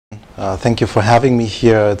Thank you for having me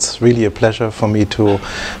here. It's really a pleasure for me to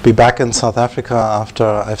be back in South Africa after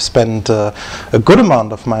I've spent a good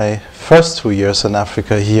amount of my first 2 years in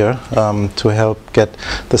Africa here to help get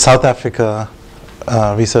the South Africa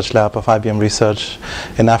research lab of IBM Research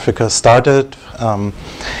in Africa started.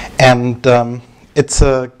 It's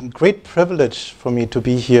a great privilege for me to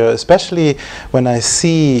be here, especially when I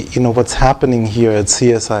see, what's happening here at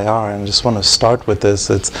CSIR. And I just want to start with this.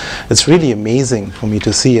 It's really amazing for me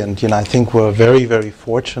to see, and I think we're very, very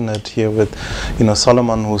fortunate here with,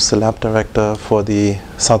 Solomon, who's the lab director for the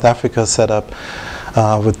South Africa setup,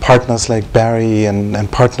 with partners like Barry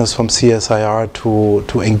and partners from CSIR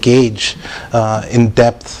to engage in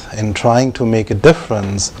depth in trying to make a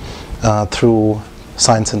difference through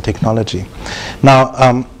science and technology.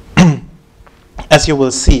 Now, as you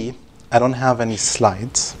will see, I don't have any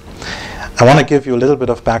slides. I want to give you a little bit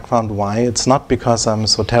of background why. It's not because I'm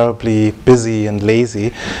so terribly busy and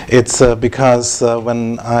lazy. It's because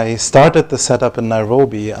when I started the setup in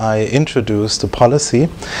Nairobi, I introduced a policy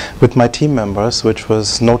with my team members, which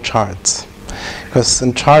was no charts. Because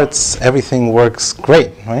in charts, everything works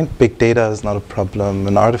great, right? Big data is not a problem,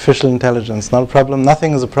 and artificial intelligence not a problem,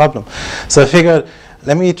 nothing is a problem. So I figured,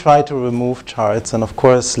 let me try to remove charts, and of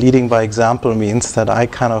course, leading by example means that I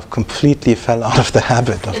kind of completely fell out of the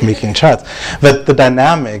habit of making charts. But the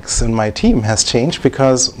dynamics in my team has changed,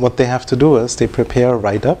 because what they have to do is they prepare a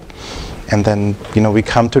write-up, and then we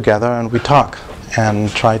come together and we talk and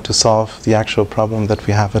try to solve the actual problem that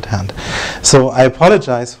we have at hand. So I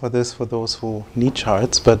apologize for this for those who need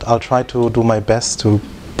charts, but I'll try to do my best to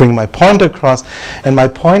bring my point across. And my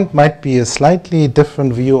point might be a slightly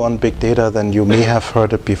different view on big data than you may have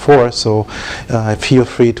heard it before, so feel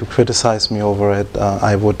free to criticize me over it.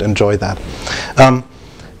 I would enjoy that. I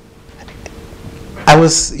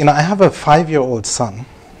have a 5-year-old son,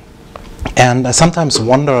 and I sometimes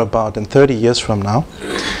wonder about, in 30 years from now,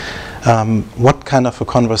 what kind of a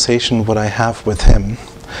conversation would I have with him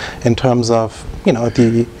in terms of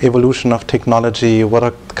the evolution of technology, what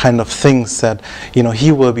are kind of things that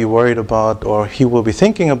he will be worried about, or he will be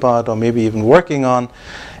thinking about, or maybe even working on.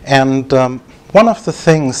 And one of the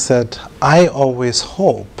things that I always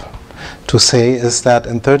hope to say is that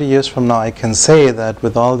in 30 years from now I can say that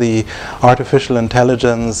with all the artificial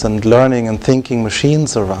intelligence and learning and thinking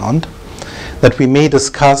machines around, that we may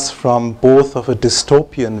discuss from both of a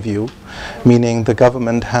dystopian view, meaning the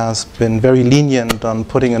government has been very lenient on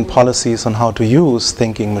putting in policies on how to use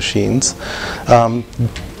thinking machines,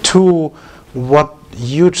 to what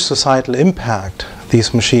huge societal impact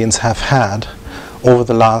these machines have had over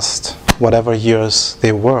the last whatever years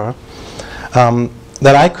they were,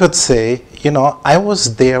 that I could say, I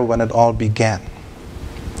was there when it all began.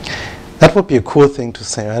 That would be a cool thing to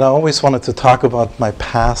say, right? I always wanted to talk about my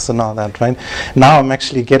past and all that, right? Now I'm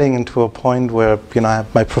actually getting into a point where, I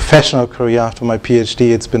have my professional career after my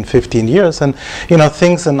PhD. It's been 15 years, and,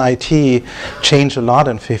 things in IT change a lot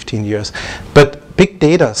in 15 years. But big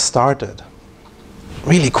data started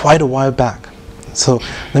really quite a while back. So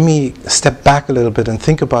let me step back a little bit and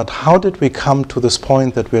think about how did we come to this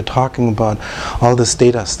point that we're talking about all this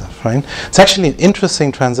data stuff, right? It's actually an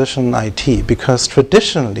interesting transition in IT, because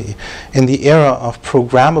traditionally in the era of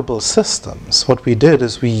programmable systems, what we did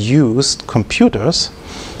is we used computers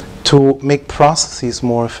to make processes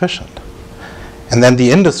more efficient. And then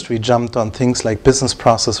the industry jumped on things like business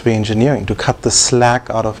process reengineering to cut the slack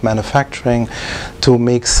out of manufacturing, to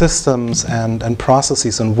make systems and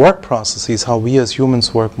processes and work processes, how we as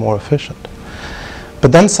humans work, more efficient.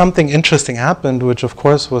 But then something interesting happened, which of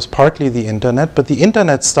course was partly the internet, but the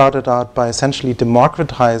internet started out by essentially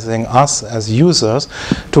democratizing us as users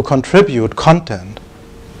to contribute content,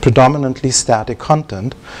 predominantly static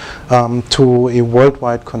content, to a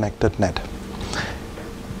worldwide connected net.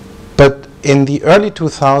 But in the early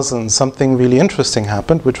 2000s, something really interesting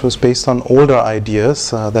happened, which was based on older ideas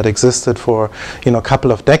that existed for a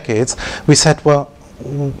couple of decades. We said, well,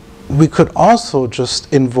 we could also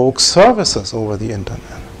just invoke services over the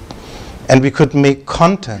internet, and we could make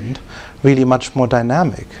content really much more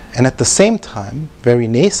dynamic. And at the same time, very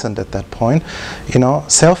nascent at that point,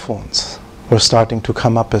 cell phones were starting to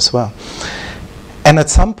come up as well. And at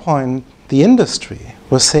some point, the industry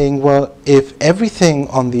was saying, well, if everything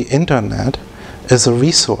on the internet is a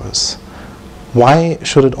resource, why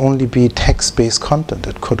should it only be text-based content?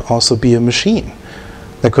 It could also be a machine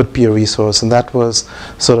that could be a resource. And that was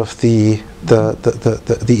sort of the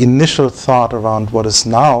initial thought around what is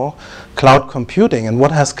now cloud computing. And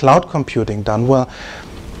what has cloud computing done? Well,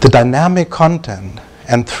 the dynamic content,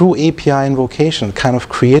 and through API invocation, kind of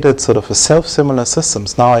created sort of a self-similar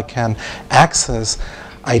systems. Now I can access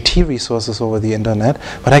IT resources over the internet,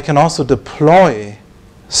 but I can also deploy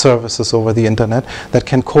services over the internet that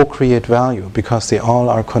can co-create value because they all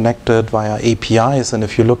are connected via APIs. And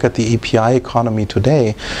if you look at the API economy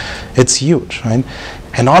today, it's huge, right?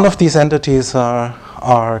 And all of these entities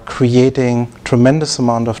are creating tremendous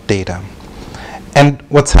amount of data. And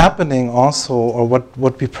what's happening also, or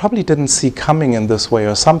what we probably didn't see coming in this way,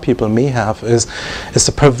 or some people may have, is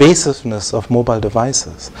the pervasiveness of mobile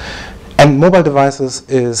devices. And mobile devices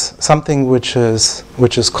is something which is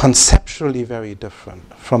conceptually very different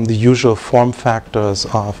from the usual form factors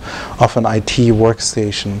of an IT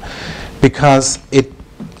workstation, because it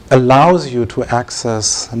allows you to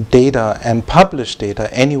access data and publish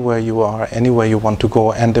data anywhere you are, anywhere you want to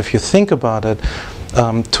go. And if you think about it,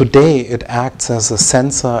 today it acts as a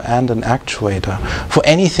sensor and an actuator for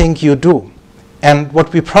anything you do. And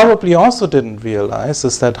what we probably also didn't realize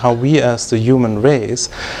is that how we as the human race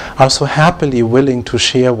are so happily willing to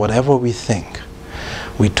share whatever we think.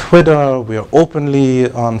 We Twitter, we are openly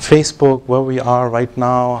on Facebook where we are right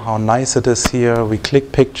now, how nice it is here, we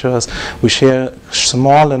click pictures, we share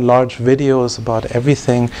small and large videos about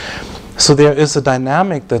everything. So there is a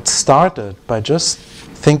dynamic that started by just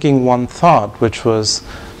thinking one thought, which was,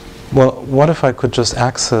 well, what if I could just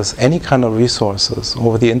access any kind of resources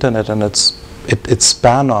over the internet, and it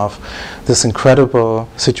span off this incredible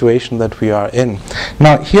situation that we are in.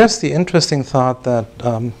 Now, here's the interesting thought that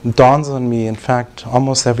dawns on me, in fact,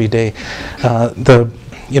 almost every day.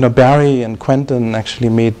 Barry and Quentin actually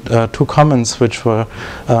made two comments which were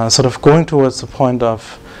sort of going towards the point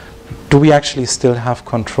of, do we actually still have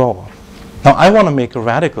control? Now, I want to make a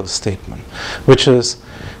radical statement, which is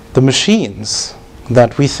the machines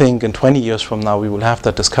that we think in 20 years from now we will have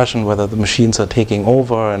that discussion whether the machines are taking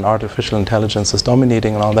over and artificial intelligence is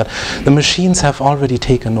dominating and all that. The machines have already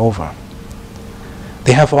taken over.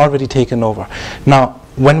 They have already taken over. Now,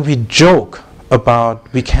 when we joke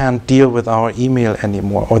about we can't deal with our email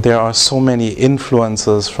anymore, or there are so many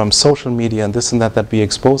influences from social media and this and that we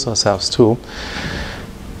expose ourselves to,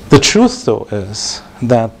 the truth, though, is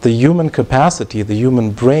that the human capacity, the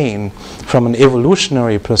human brain, from an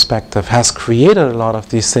evolutionary perspective, has created a lot of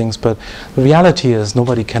these things, but the reality is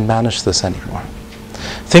nobody can manage this anymore.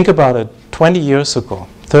 Think about it, 20 years ago,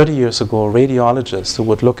 30 years ago, a radiologist who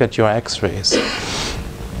would look at your x-rays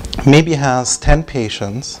maybe has 10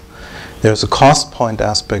 patients. There's a cost point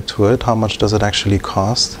aspect to it, how much does it actually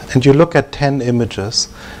cost? And you look at 10 images,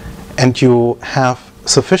 and you have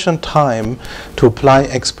sufficient time to apply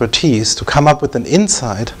expertise to come up with an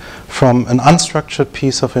insight from an unstructured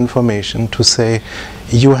piece of information to say,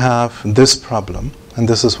 you have this problem and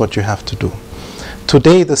this is what you have to do.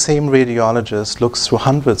 Today, the same radiologist looks through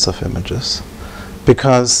hundreds of images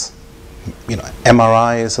because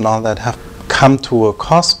MRIs and all that have come to a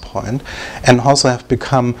cost point and also have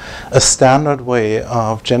become a standard way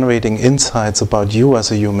of generating insights about you as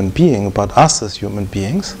a human being, about us as human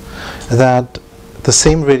beings, that the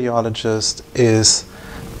same radiologist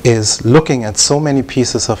is looking at so many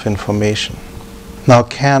pieces of information. Now,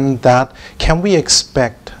 can we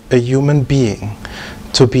expect a human being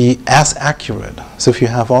to be as accurate? So if you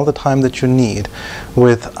have all the time that you need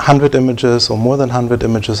with 100 images or more than 100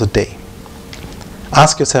 images a day,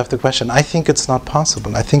 ask yourself the question. I think it's not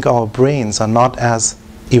possible. I think our brains are not as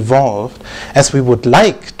evolved as we would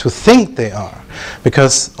like to think they are.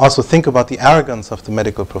 Because also think about the arrogance of the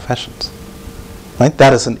medical professions. Right?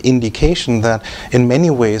 That is an indication that in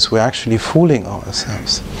many ways we're actually fooling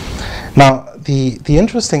ourselves. Now, the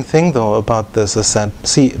interesting thing though about this is that,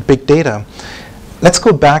 see, big data, let's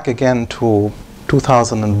go back again to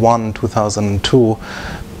 2001, 2002,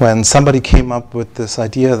 when somebody came up with this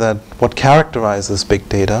idea that what characterizes big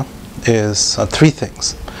data is three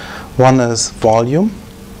things. One is volume,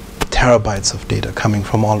 terabytes of data coming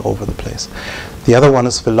from all over the place. The other one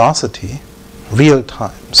is velocity, real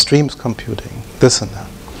time, streams computing, this and that.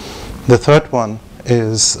 The third one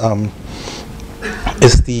is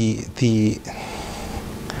the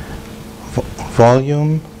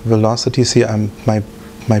volume, velocity. See,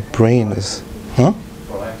 my brain is, huh?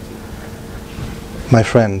 My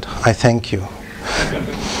friend, I thank you.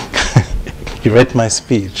 You read my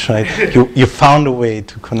speech, right? You found a way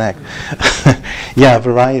to connect. Yeah,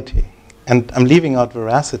 variety. And I'm leaving out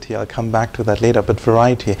veracity, I'll come back to that later, but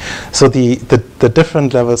variety. So the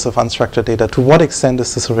different levels of unstructured data, to what extent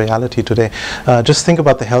is this a reality today? Just think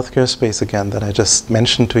about the healthcare space again that I just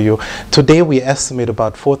mentioned to you. Today we estimate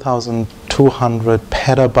about 4,200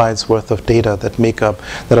 petabytes worth of data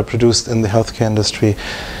that are produced in the healthcare industry.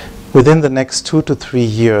 Within the next 2 to 3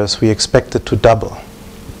 years, we expect it to double.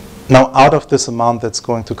 Now, out of this amount that's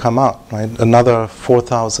going to come out, right, another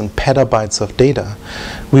 4,000 petabytes of data,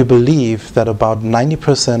 we believe that about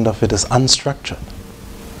 90% of it is unstructured.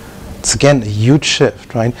 It's again a huge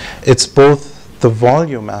shift, right? It's both the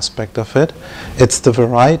volume aspect of it, it's the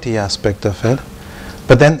variety aspect of it,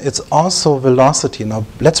 but then it's also velocity. Now,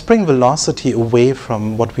 let's bring velocity away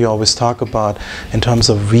from what we always talk about in terms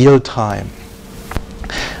of real time.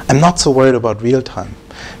 I'm not so worried about real time.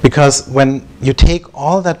 Because when you take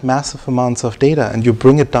all that massive amounts of data and you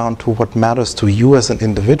bring it down to what matters to you as an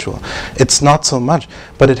individual, it's not so much,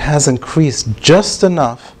 but it has increased just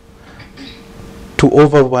enough to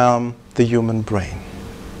overwhelm the human brain.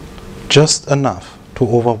 Just enough to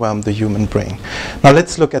overwhelm the human brain. Now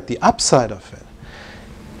let's look at the upside of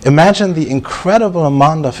it. Imagine the incredible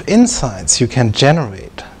amount of insights you can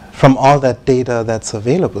generate from all that data that's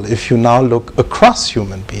available if you now look across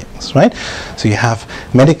human beings, right? So you have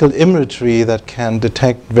medical imagery that can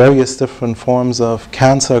detect various different forms of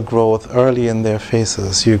cancer growth early in their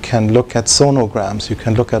phases. You can look at sonograms, you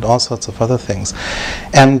can look at all sorts of other things.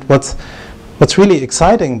 And what's really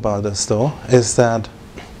exciting about this though is that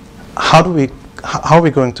how are we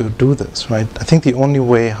going to do this, right? I think the only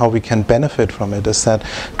way how we can benefit from it is that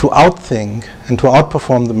to outthink and to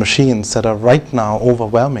outperform the machines that are right now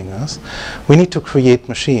overwhelming us, we need to create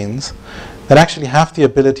machines that actually have the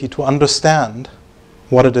ability to understand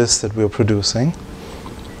what it is that we're producing,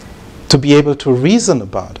 to be able to reason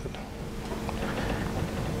about it,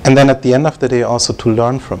 and then at the end of the day also to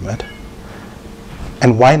learn from it.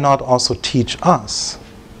 And why not also teach us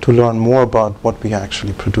to learn more about what we are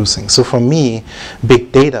actually producing? So for me,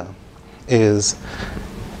 big data is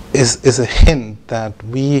a hint that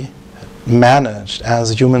we managed as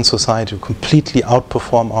a human society to completely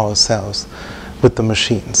outperform ourselves with the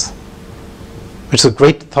machines. Which is a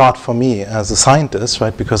great thought for me as a scientist,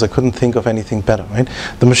 right? Because I couldn't think of anything better, right?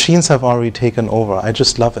 The machines have already taken over. I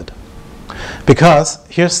just love it. Because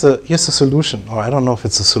here's the solution, or I don't know if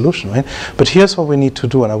it's a solution, right? But here's what we need to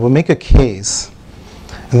do, and I will make a case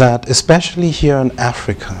that especially here in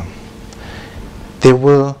Africa, there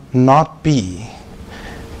will not be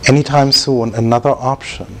anytime soon another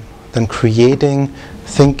option than creating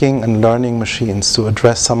thinking and learning machines to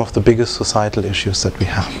address some of the biggest societal issues that we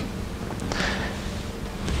have.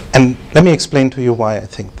 And let me explain to you why I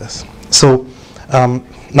think this. So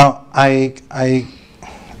now I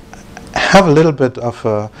have a little bit of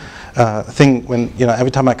a thing when,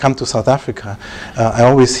 every time I come to South Africa, I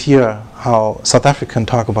always hear how South Africans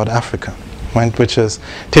talk about Africa, right? Which is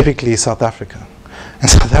typically South Africa. And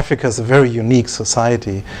South Africa is a very unique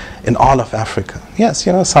society in all of Africa. Yes,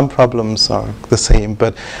 some problems are the same,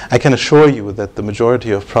 but I can assure you that the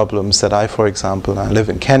majority of problems that I live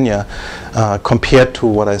in Kenya, compared to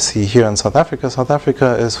what I see here in South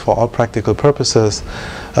Africa is for all practical purposes,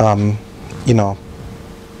 a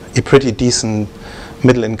pretty decent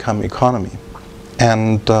middle-income economy.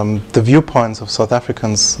 And the viewpoints of South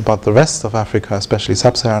Africans about the rest of Africa, especially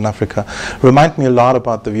Sub-Saharan Africa, remind me a lot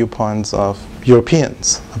about the viewpoints of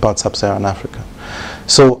Europeans about Sub-Saharan Africa.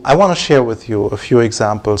 So I want to share with you a few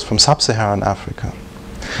examples from Sub-Saharan Africa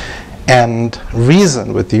and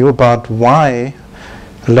reason with you about why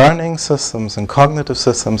learning systems and cognitive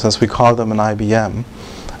systems, as we call them in IBM,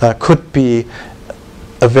 could be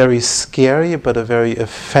a very scary but a very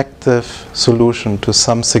effective solution to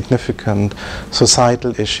some significant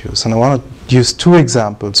societal issues. And I want to use two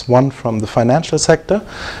examples, one from the financial sector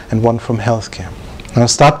and one from healthcare. And I'll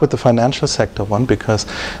start with the financial sector one because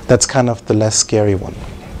that's kind of the less scary one.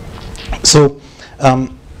 So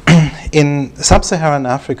in Sub-Saharan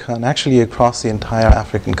Africa and actually across the entire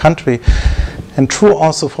African country, and true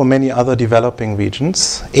also for many other developing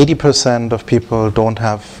regions, 80% of people don't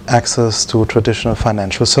have access to traditional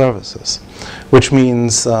financial services, which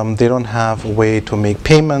means they don't have a way to make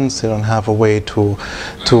payments, they don't have a way to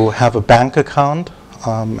have a bank account,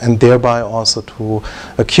 and thereby also to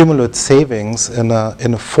accumulate savings in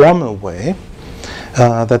a formal way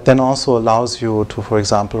that then also allows you to, for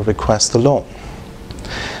example, request a loan.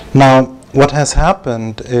 Now, what has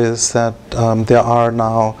happened is that there are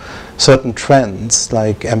now certain trends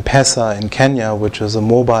like M-Pesa in Kenya, which is a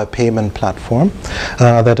mobile payment platform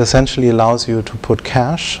that essentially allows you to put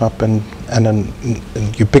cash up in an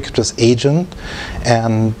ubiquitous agent,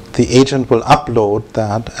 and the agent will upload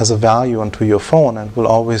that as a value onto your phone and will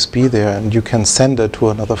always be there, and you can send it to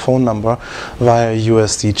another phone number via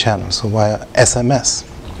USD channel, so via SMS.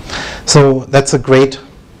 So that's a great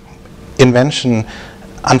invention.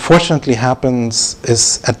 Unfortunately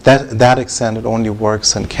is at that extent it only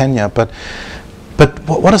works in Kenya, but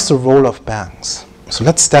what is the role of banks? So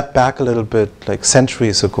let's step back a little bit, like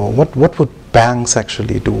centuries ago. What would banks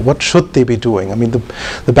actually do? What should they be doing? I mean,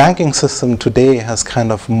 the banking system today has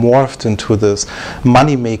kind of morphed into this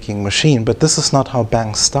money-making machine, but this is not how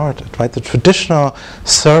banks started, right? The traditional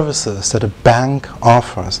services that a bank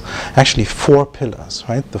offers, actually 4 pillars,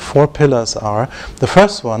 right? The 4 pillars are, the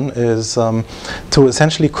first one is to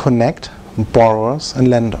essentially connect borrowers and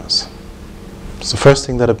lenders. It's the first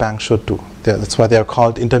thing that a bank should do. That's why they're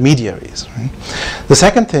called intermediaries. Right? The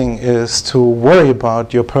second thing is to worry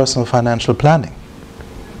about your personal financial planning.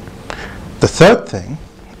 The third thing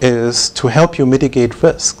is to help you mitigate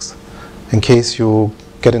risks in case you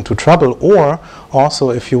get into trouble, or also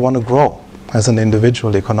if you want to grow as an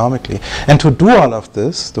individual economically. And to do all of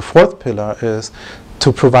this, the fourth pillar is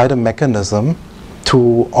to provide a mechanism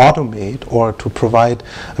to automate, or to provide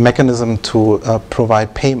a mechanism to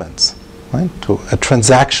provide payments. Right? To a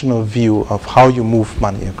transactional view of how you move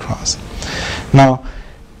money across. Now,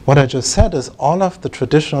 what I just said is all of the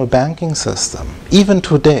traditional banking system, even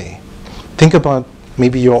today, think about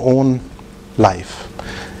maybe your own life.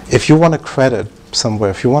 If you want a credit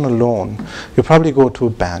somewhere, if you want a loan, you probably go to a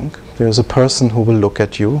bank. There's a person who will look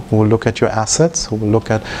at you, who will look at your assets, who will look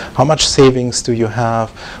at how much savings do you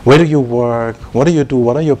have, where do you work, what do you do,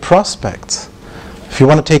 what are your prospects. If you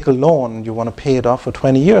want to take a loan, you want to pay it off for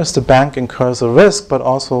 20 years, the bank incurs a risk, but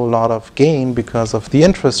also a lot of gain because of the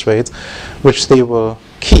interest rates, which they will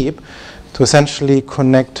keep to essentially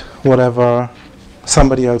connect whatever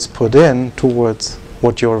somebody else put in towards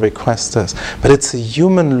what your request is. But it's a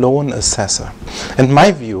human loan assessor. And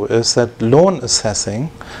my view is that loan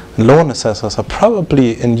assessors are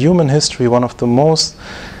probably in human history one of the most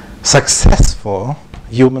successful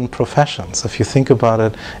human professions. If you think about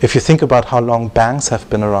it, if you think about how long banks have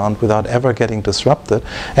been around without ever getting disrupted,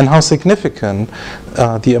 and how significant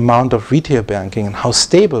the amount of retail banking and how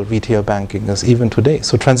stable retail banking is even today.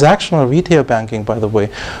 So transactional retail banking, by the way,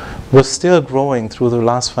 was still growing through the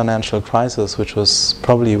last financial crisis, which was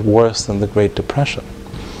probably worse than the Great Depression.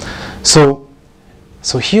 So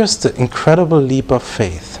here's the incredible leap of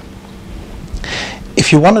faith.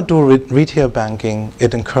 If you want to do retail banking,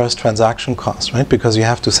 it incurs transaction costs, right? Because you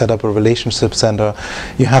have to set up a relationship center,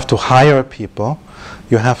 you have to hire people,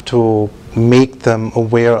 you have to make them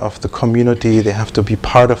aware of the community, they have to be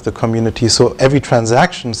part of the community. So every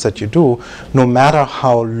transactions that you do, no matter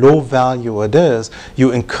how low value it is,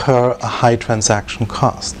 you incur a high transaction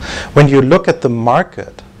cost. When you look at the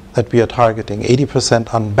market that we are targeting, 80%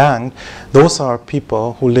 unbanked, those are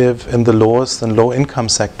people who live in the lowest and low income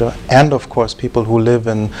sector, and of course people who live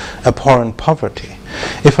in abhorrent poverty.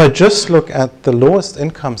 If I just look at the lowest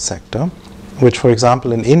income sector, which for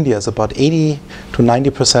example in India is about 80 to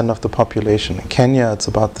 90% of the population, in Kenya it's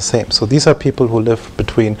about the same. So these are people who live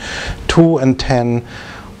between 2 and 10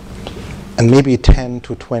 and maybe $10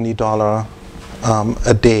 to $20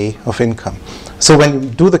 a day of income. So when you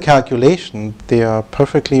do the calculation, they are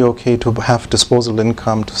perfectly okay to have disposable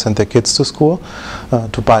income to send their kids to school,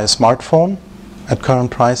 to buy a smartphone at current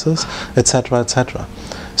prices, etc., etc.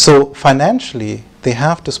 So financially, they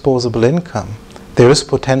have disposable income. There is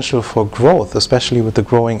potential for growth, especially with the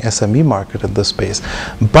growing SME market in this space.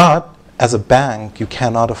 But as a bank, you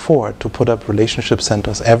cannot afford to put up relationship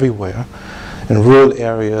centers everywhere, in rural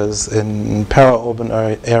areas, in para-urban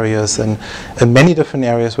areas, and in many different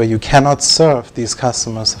areas where you cannot serve these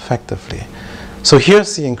customers effectively. So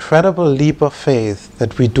here's the incredible leap of faith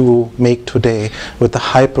that we do make today with the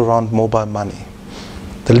hype around mobile money.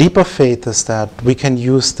 The leap of faith is that we can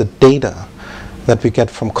use the data that we get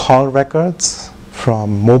from call records,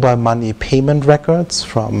 from mobile money payment records,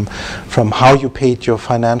 from how you paid your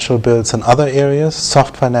financial bills in other areas,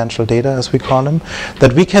 soft financial data as we call them,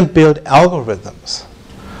 that we can build algorithms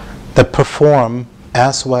that perform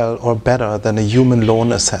as well or better than a human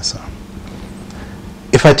loan assessor.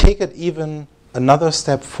 If I take it even another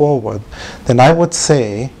step forward, then I would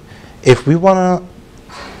say if we want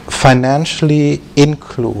to financially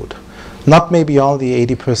include not maybe all the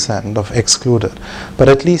 80% of excluded, but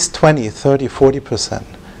at least 20, 30, 40%.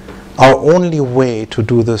 Our only way to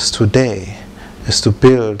do this today is to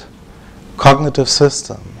build cognitive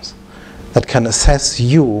systems that can assess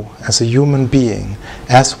you as a human being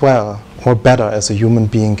as well or better as a human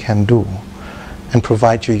being can do, and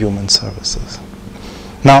provide you human services.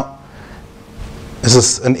 Now, this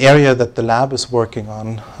is an area that the lab is working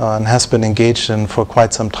on and has been engaged in for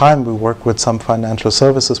quite some time. We work with some financial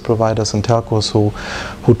services providers and telcos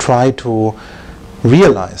who try to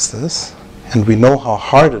realize this, and we know how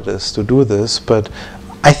hard it is to do this, but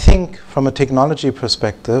I think from a technology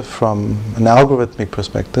perspective, from an algorithmic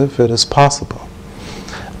perspective, it is possible.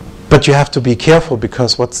 But you have to be careful,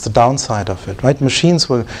 because what's the downside of it, right? Machines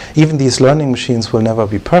will, even these learning machines will never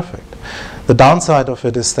be perfect. The downside of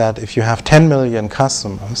it is that if you have 10 million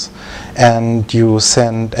customers and you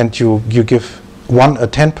give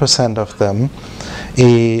 10% of them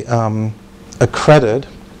a credit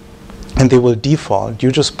and they will default,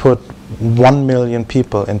 you just put 1 million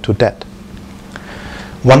people into debt.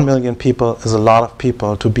 1 million people is a lot of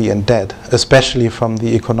people to be in debt, especially from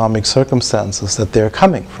the economic circumstances that they're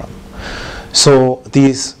coming from. So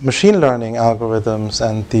these machine learning algorithms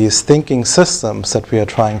and these thinking systems that we are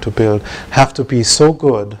trying to build have to be so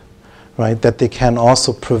good, right, that they can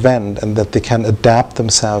also prevent and that they can adapt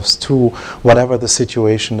themselves to whatever the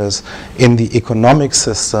situation is in the economic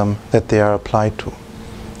system that they are applied to.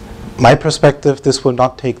 My perspective, this will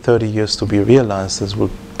not take 30 years to be realized. This will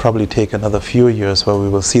probably take another few years where we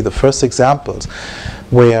will see the first examples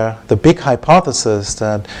where the big hypothesis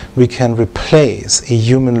that we can replace a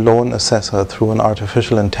human loan assessor through an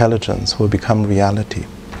artificial intelligence will become reality.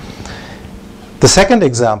 The second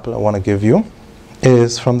example I want to give you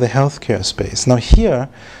is from the healthcare space. Now here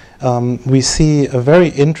we see a very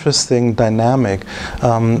interesting dynamic.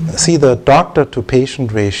 See, the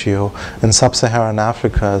doctor-to-patient ratio in sub-Saharan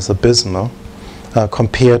Africa is abysmal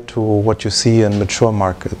compared to what you see in mature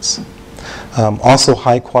markets. Also,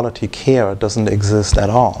 high-quality care doesn't exist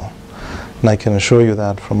at all. And I can assure you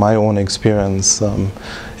that from my own experience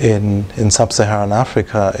in sub-Saharan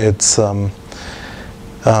Africa, it's I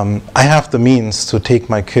have the means to take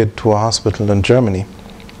my kid to a hospital in Germany,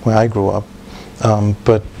 where I grew up,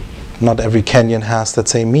 but not every Kenyan has that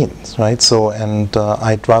same means, right? So, and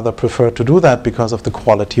I'd rather prefer to do that because of the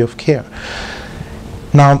quality of care.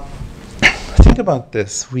 Now, think about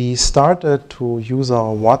this. We started to use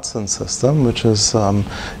our Watson system, which is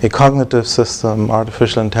a cognitive system,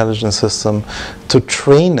 artificial intelligence system, to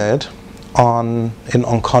train it in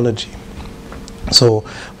oncology. So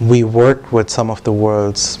we worked with some of the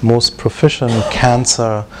world's most proficient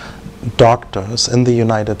cancer doctors in the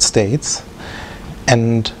United States,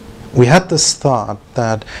 and we had this thought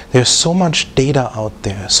that there's so much data out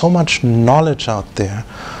there, so much knowledge out there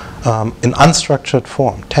in unstructured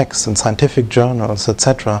form, text and scientific journals,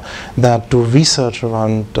 etc., that do research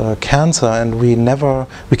around cancer, and we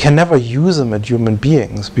can never use them at human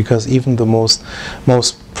beings because even the most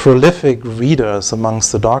prolific readers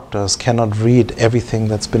amongst the doctors cannot read everything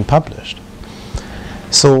that's been published.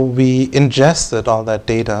 So we ingested all that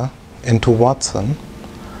data into Watson,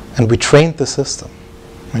 and we trained the system.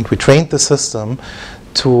 And we trained the system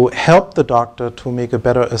to help the doctor to make a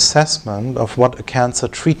better assessment of what a cancer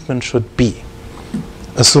treatment should be,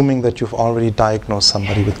 assuming that you've already diagnosed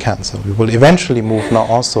somebody with cancer. We will eventually move now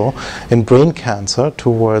also in brain cancer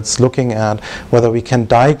towards looking at whether we can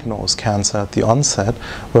diagnose cancer at the onset,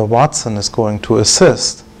 where Watson is going to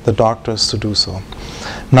assist the doctors to do so.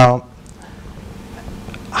 Now,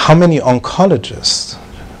 how many oncologists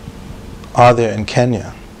are there in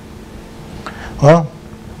Kenya? Well,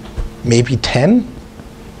 maybe 10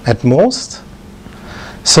 at most.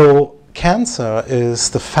 So cancer is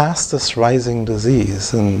the fastest rising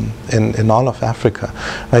disease in all of Africa.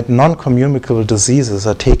 Right? Non-communicable diseases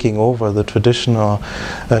are taking over the traditional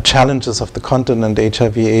challenges of the continent: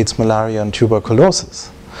 HIV, AIDS, malaria, and tuberculosis.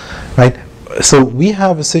 Right? So we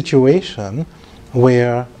have a situation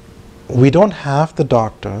where we don't have the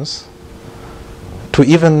doctors to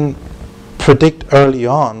even predict early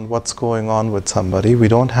on what's going on with somebody. We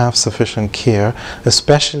don't have sufficient care,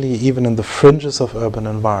 especially even in the fringes of urban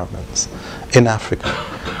environments in Africa.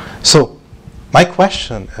 So my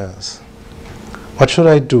question is, what should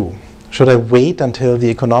I do? Should I wait until the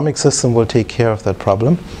economic system will take care of that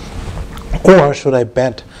problem? Or should I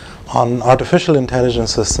bet on artificial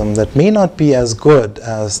intelligence system that may not be as good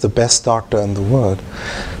as the best doctor in the world,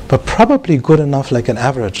 but probably good enough like an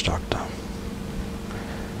average doctor?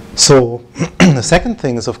 So the second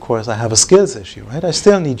thing is, of course, I have a skills issue, right? I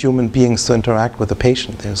still need human beings to interact with the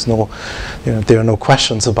patient. There's no, there are no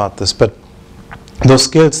questions about this, but those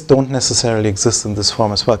skills don't necessarily exist in this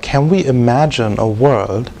form as well. Can we imagine a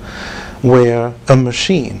world where a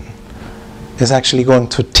machine is actually going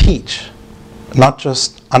to teach, not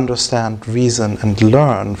just understand, reason, and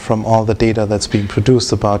learn from all the data that's being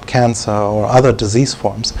produced about cancer or other disease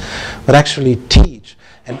forms, but actually teach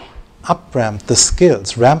and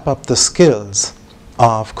ramp up the skills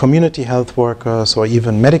of community health workers or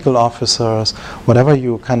even medical officers, whatever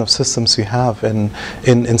kind of systems you have in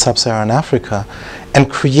sub-Saharan Africa, and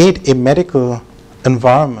create a medical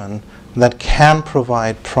environment that can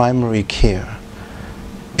provide primary care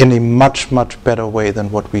in a much, much better way than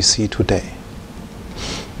what we see today.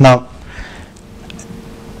 Now,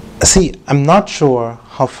 see, I'm not sure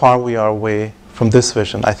how far we are away this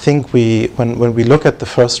vision. I think when we look at the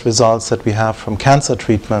first results that we have from cancer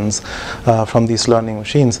treatments from these learning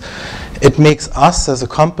machines, it makes us as a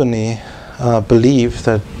company believe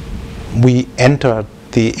that we entered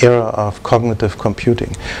the era of cognitive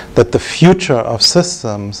computing, that the future of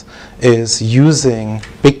systems is using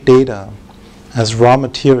big data as raw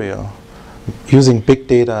material, using big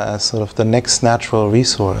data as sort of the next natural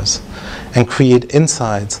resource, and create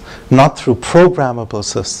insights not through programmable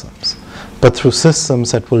systems, but through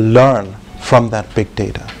systems that will learn from that big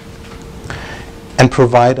data and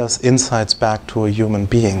provide us insights back to a human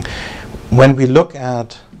being. When we look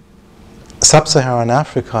at Sub-Saharan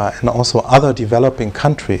Africa and also other developing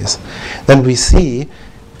countries, then we see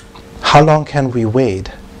how long can we wait?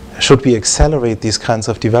 Should we accelerate these kinds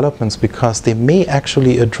of developments, because they may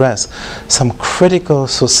actually address some critical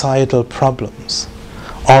societal problems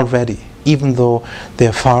already, even though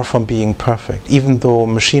they're far from being perfect, even though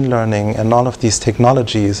machine learning and all of these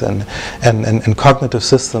technologies and cognitive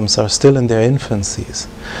systems are still in their infancies.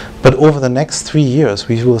 But over the next 3 years,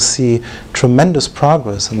 we will see tremendous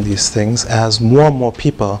progress in these things as more and more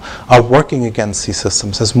people are working against these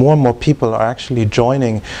systems, as more and more people are actually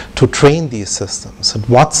joining to train these systems. At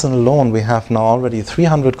Watson alone, we have now already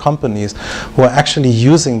 300 companies who are actually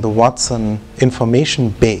using the Watson information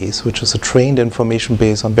base, which is a trained information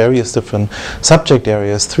base on various different subject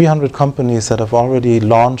areas, 300 companies that have already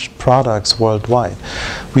launched products worldwide.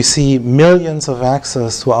 We see millions of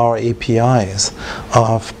access to our APIs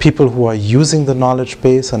of people who are using the knowledge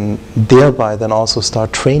base and thereby then also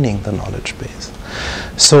start training the knowledge base.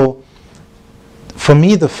 So for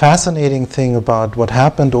me, the fascinating thing about what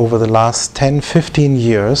happened over the last 10, 15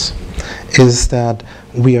 years is that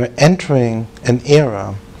we are entering an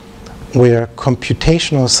era where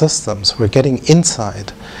computational systems, where getting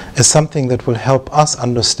insight, is something that will help us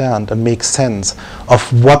understand and make sense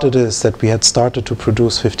of what it is that we had started to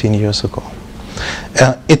produce 15 years ago.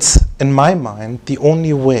 It's, in my mind, the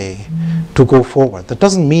only way to go forward. That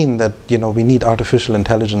doesn't mean that we need artificial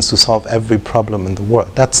intelligence to solve every problem in the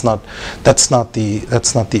world. That's not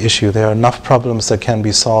the issue. There are enough problems that can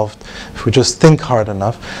be solved if we just think hard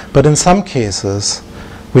enough. But in some cases,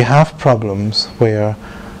 we have problems where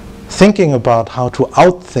thinking about how to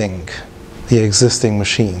outthink the existing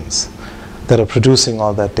machines that are producing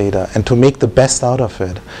all that data and to make the best out of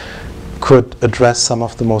it could address some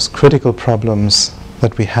of the most critical problems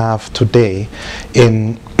that we have today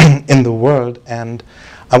in the world. And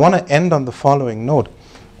I want to end on the following note.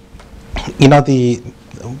 One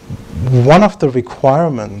of the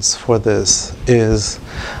requirements for this is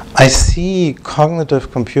I see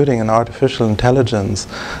cognitive computing and artificial intelligence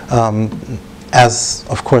as,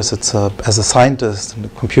 of course, as a scientist, a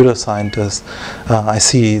computer scientist, I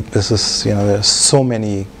see this is, there's so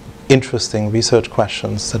many interesting research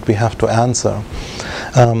questions that we have to answer.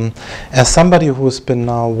 As somebody who's been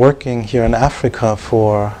now working here in Africa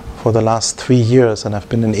for the last 3 years, and I've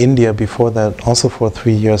been in India before that also for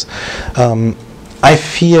 3 years, I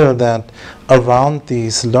feel that around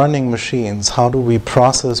these learning machines, how do we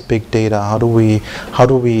process big data? How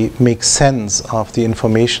do we make sense of the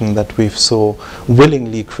information that we've so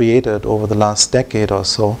willingly created over the last decade or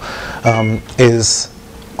so, is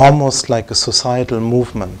almost like a societal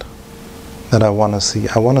movement that I want to see.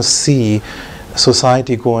 I want to see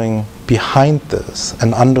society going behind this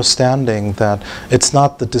and understanding that it's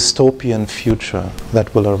not the dystopian future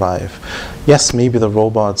that will arrive. Yes, maybe the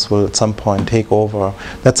robots will at some point take over.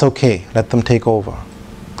 That's okay, let them take over.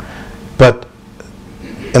 But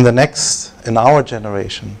in our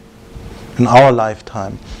generation, in our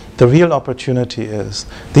lifetime, the real opportunity is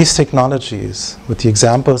these technologies, with the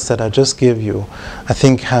examples that I just gave you, I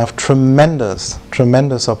think have tremendous,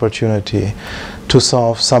 tremendous opportunity to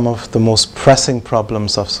solve some of the most pressing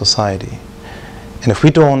problems of society. And if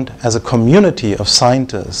we don't, as a community of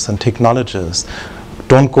scientists and technologists,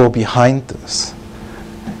 don't go behind this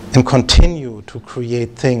and continue to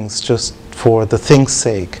create things just for the thing's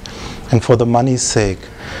sake and for the money's sake,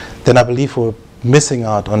 then I believe we're missing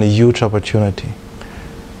out on a huge opportunity.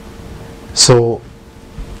 So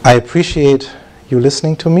I appreciate you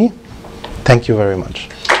listening to me. Thank you very much.